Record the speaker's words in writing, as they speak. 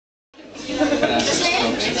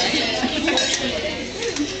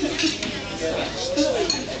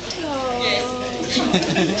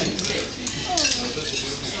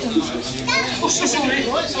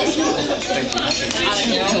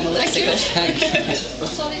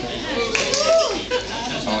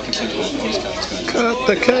Cut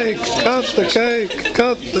the cake! Cut the cake!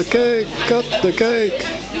 Cut the cake! Cut the cake!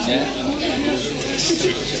 Yeah.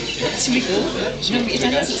 Should we go? No, but your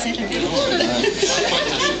dad hasn't said anything.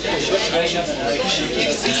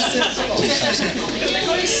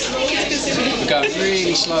 We're going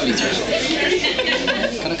really slowly through it.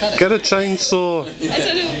 Can I cut it? Get a chainsaw! I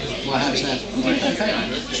don't know. My hand's now.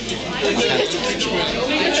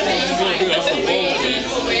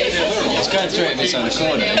 It's going through it if it's on the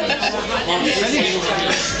corner. Yeah?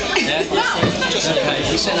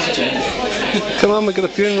 Okay, we set up a chair. Come on, we've got a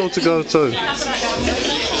funeral to go to.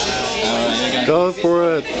 Alright, here we go. Go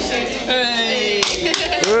for it! Hey!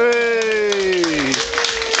 Hooray!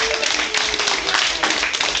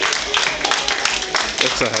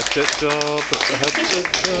 It's a hatchet job, it's a hatchet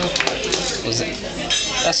job. Was it?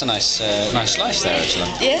 That's a nice slice there,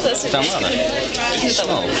 actually. Yeah, that's Done well, then.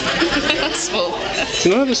 Small. That's small. Do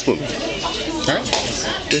you know this woman? Right?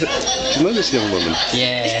 Do you know this young woman?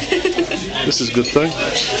 Yeah. This is a good thing.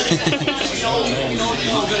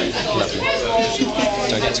 Lovely. Do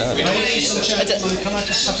I get to have it? Ladies and gentlemen, can I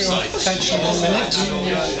just have your attention 1 minute?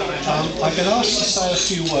 I've been asked to say a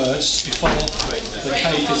few words before the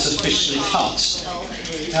cake is officially cut.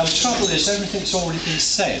 Now the trouble is, everything's already been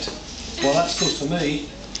said. Well, that's good for me.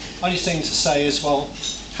 Only thing to say is, well,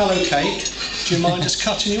 hello cake, do you mind us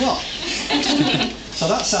cutting you up? So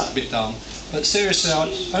that's that bit done. But seriously,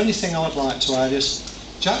 the only thing I'd like to add is,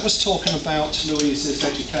 Jack was talking about Louise's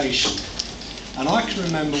education. And I can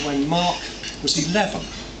remember when Mark was 11.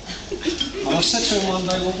 And I said to him one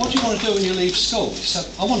day, well, what do you want to do when you leave school? He said,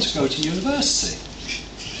 I want to go to university.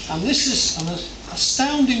 And this is an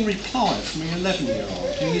astounding reply from an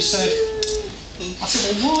 11-year-old. And he said, I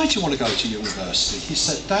said, well, why do you want to go to university? He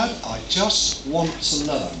said, Dad, I just want to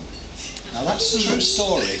learn. Now that's a true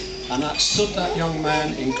story, and that stood that young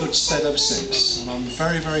man in good stead ever since. And I'm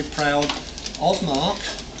very, very proud of Mark,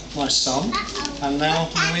 my son, and now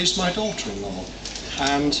Louise, my daughter-in-law.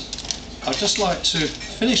 And I'd just like to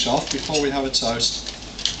finish off before we have a toast,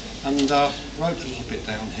 and wrote a little bit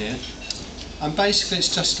down here. And basically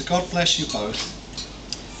it's just to God bless you both,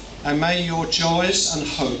 and may your joys and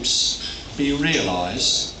hopes be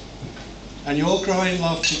realised, and your growing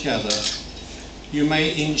love together, you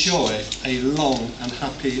may enjoy a long and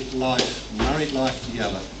happy life, married life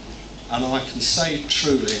together. And I can say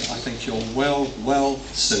truly, I think you're well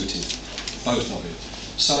suited, both of you.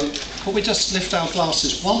 So could we just lift our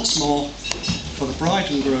glasses once more for the bride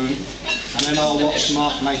and groom, and then I'll watch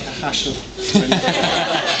Mark make a hash of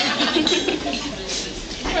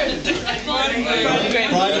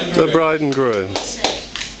The bride and groom.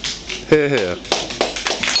 Here, here.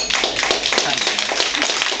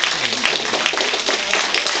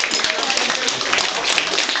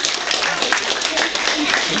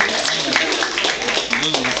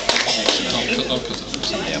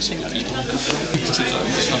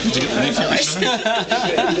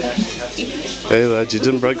 Hey lad, you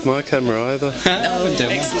didn't break my camera either. Oh,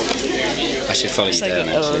 I should follow you down,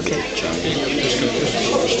 actually. Oh, okay.